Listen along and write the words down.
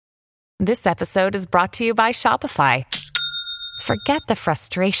This episode is brought to you by Shopify. Forget the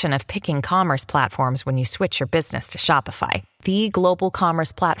frustration of picking commerce platforms when you switch your business to Shopify, the global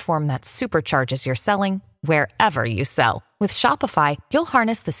commerce platform that supercharges your selling wherever you sell. With Shopify, you'll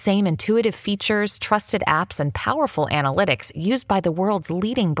harness the same intuitive features, trusted apps, and powerful analytics used by the world's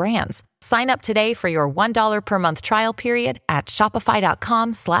leading brands. Sign up today for your $1 per month trial period at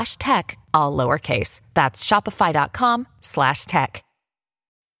shopify.com/tech, all lowercase. That's shopify.com/tech.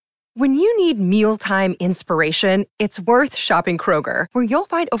 When you need mealtime inspiration, it's worth shopping Kroger, where you'll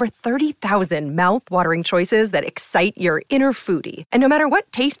find over 30,000 mouth-watering choices that excite your inner foodie. And no matter what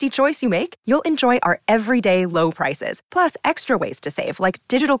tasty choice you make, you'll enjoy our everyday low prices, plus extra ways to save, like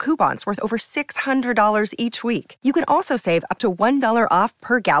digital coupons worth over $600 each week. You can also save up to $1 off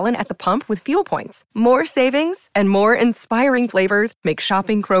per gallon at the pump with fuel points. More savings and more inspiring flavors make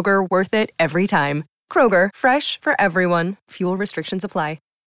shopping Kroger worth it every time. Kroger, fresh for everyone. Fuel restrictions apply.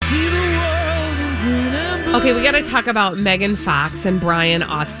 Okay, we got to talk about Megan Fox and Brian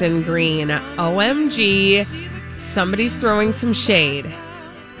Austin Green. OMG, somebody's throwing some shade.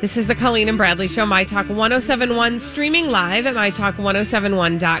 This is the Colleen and Bradley Show, My Talk 1071, streaming live at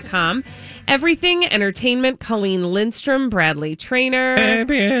mytalk1071.com. Everything Entertainment, Colleen Lindstrom, Bradley Trainer. Hey,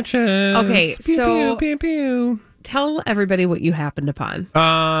 bitches. Okay, so pew, pew, pew. Tell everybody what you happened upon.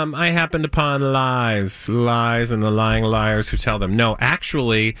 I happened upon lies, and the lying liars who tell them. No,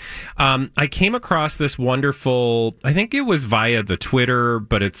 actually, I came across this wonderful, I think it was via the Twitter,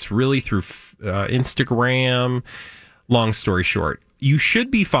 but it's really through Instagram. Long story short, you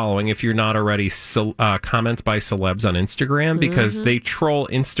should be following, if you're not already, comments by celebs on Instagram, because they troll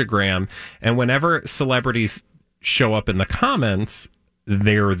Instagram, and whenever celebrities show up in the comments,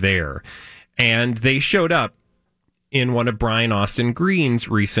 they're there. And they showed up in one of Brian Austin Green's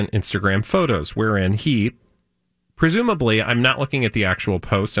recent Instagram photos, wherein he, presumably, I'm not looking at the actual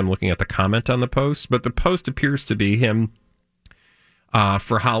post, I'm looking at the comment on the post, but the post appears to be him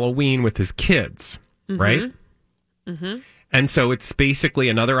for Halloween with his kids, right? Mm-hmm. And so it's basically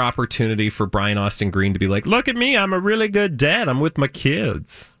another opportunity for Brian Austin Green to be like, look at me, I'm a really good dad, I'm with my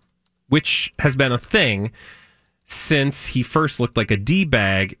kids, which has been a thing since he first looked like a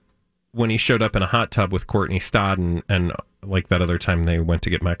D-bag when he showed up in a hot tub with Courtney Stodden and like that other time they went to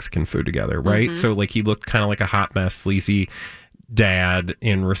get Mexican food together, right? So like he looked kind of like a hot mess, sleazy dad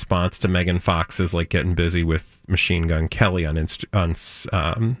in response to Megan Fox's like getting busy with Machine Gun Kelly on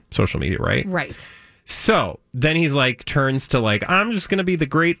social media, right? Right. So then he's like turns to like, I'm just going to be the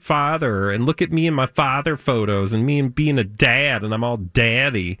great father and look at me and my father photos and me and being a dad and I'm all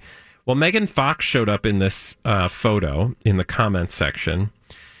daddy. Well, Megan Fox showed up in this photo in the comments section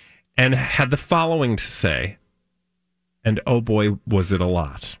and had the following to say, and oh boy, was it a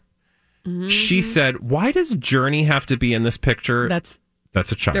lot. Mm-hmm. She said, why does Journey have to be in this picture? That's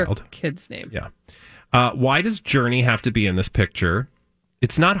a child. Their kid's name. Yeah. Why does Journey have to be in this picture?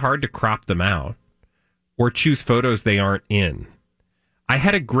 It's not hard to crop them out or choose photos they aren't in. I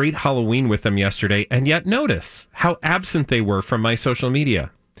had a great Halloween with them yesterday, and yet notice how absent they were from my social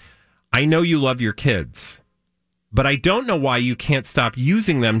media. I know you love your kids, but I don't know why you can't stop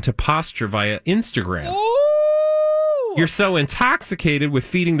using them to posture via Instagram. Ooh. You're so intoxicated with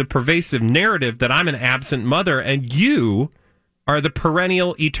feeding the pervasive narrative that I'm an absent mother and you are the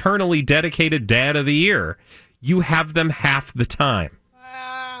perennial, eternally dedicated dad of the year. You have them half the time.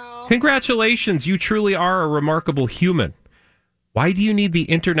 Wow. Congratulations, you truly are a remarkable human. Why do you need the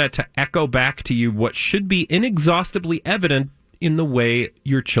internet to echo back to you what should be inexhaustibly evident in the way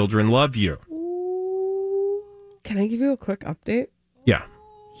your children love you? Can I give you a quick update? Yeah.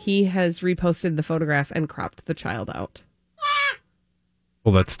 He has reposted the photograph and cropped the child out.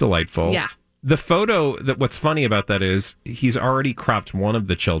 Well, that's delightful. Yeah. The photo, what's funny about that is he's already cropped one of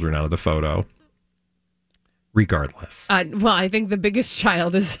the children out of the photo, regardless. Well, I think the biggest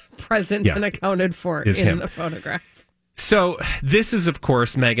child is present and accounted for in him. The photograph. So this is, of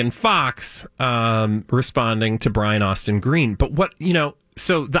course, Megan Fox responding to Brian Austin Green. But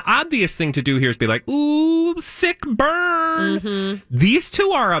so the obvious thing to do here is be like, ooh, sick burn. Mm-hmm. These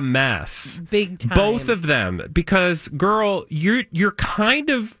two are a mess. Big time. Both of them. Because, girl, I kind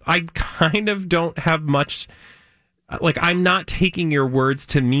of don't have much, like, I'm not taking your words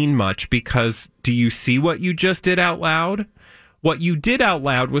to mean much because do you see what you just did out loud? What you did out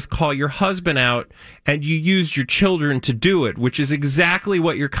loud was call your husband out, and you used your children to do it, which is exactly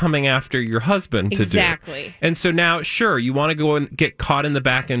what you're coming after your husband to do. Exactly. And so now, sure, you want to go and get caught in the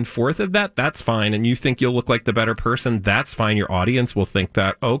back and forth of that? That's fine. And you think you'll look like the better person? That's fine. Your audience will think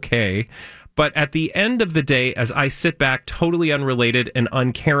that. Okay. But at the end of the day, as I sit back totally unrelated and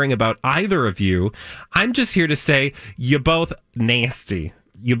uncaring about either of you, I'm just here to say you both nasty.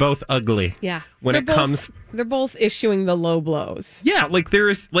 you both ugly. Yeah. When they're both issuing the low blows. Yeah,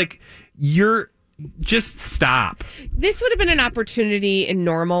 like you're just stop. This would have been an opportunity in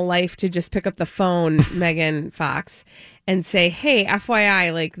normal life to just pick up the phone, Megan Fox, and say, hey,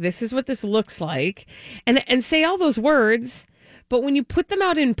 FYI, like, this is what this looks like. And say all those words. But when you put them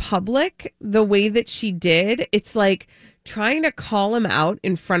out in public the way that she did, it's like trying to call him out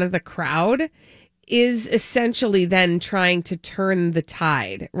in front of the crowd is essentially then trying to turn the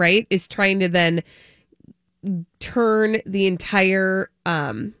tide, right? Is trying to then turn the entire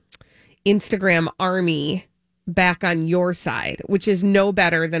Instagram army back on your side, which is no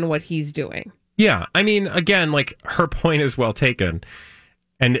better than what he's doing. Yeah. I mean, again, like, her point is well taken.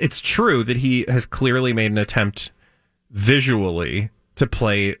 And it's true that he has clearly made an attempt visually to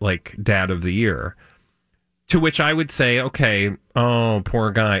play like dad of the year, to which I would say, okay, oh,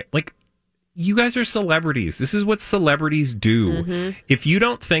 poor guy. Like, you guys are celebrities. This is what celebrities do. Mm-hmm. If you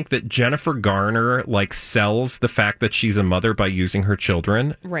don't think that Jennifer Garner like sells the fact that she's a mother by using her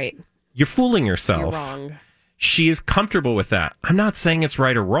children, right, you're fooling yourself. You're wrong. She is comfortable with that. I'm not saying it's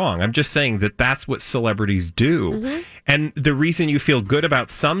right or wrong. I'm just saying that that's what celebrities do. Mm-hmm. And the reason you feel good about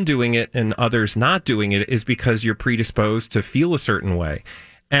some doing it and others not doing it is because you're predisposed to feel a certain way.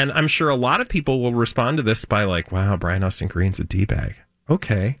 And I'm sure a lot of people will respond to this by like, wow, Brian Austin Green's a D-bag.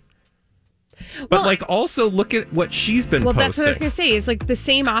 Okay. But also look at what she's been posting. Well, that's what I was going to say. Is like the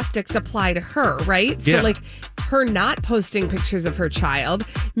same optics apply to her, right? Yeah. So like her not posting pictures of her child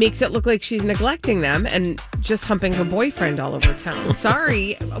makes it look like she's neglecting them and just humping her boyfriend all over town.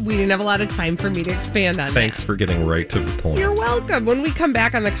 Sorry, we didn't have a lot of time for me to expand on Thanks for getting right to the point. You're welcome. When we come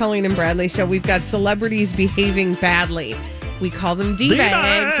back on the Colleen and Bradley Show, we've got celebrities behaving badly. We call them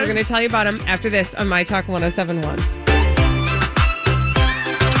D-bags. We're going to tell you about them after this on My Talk 1071.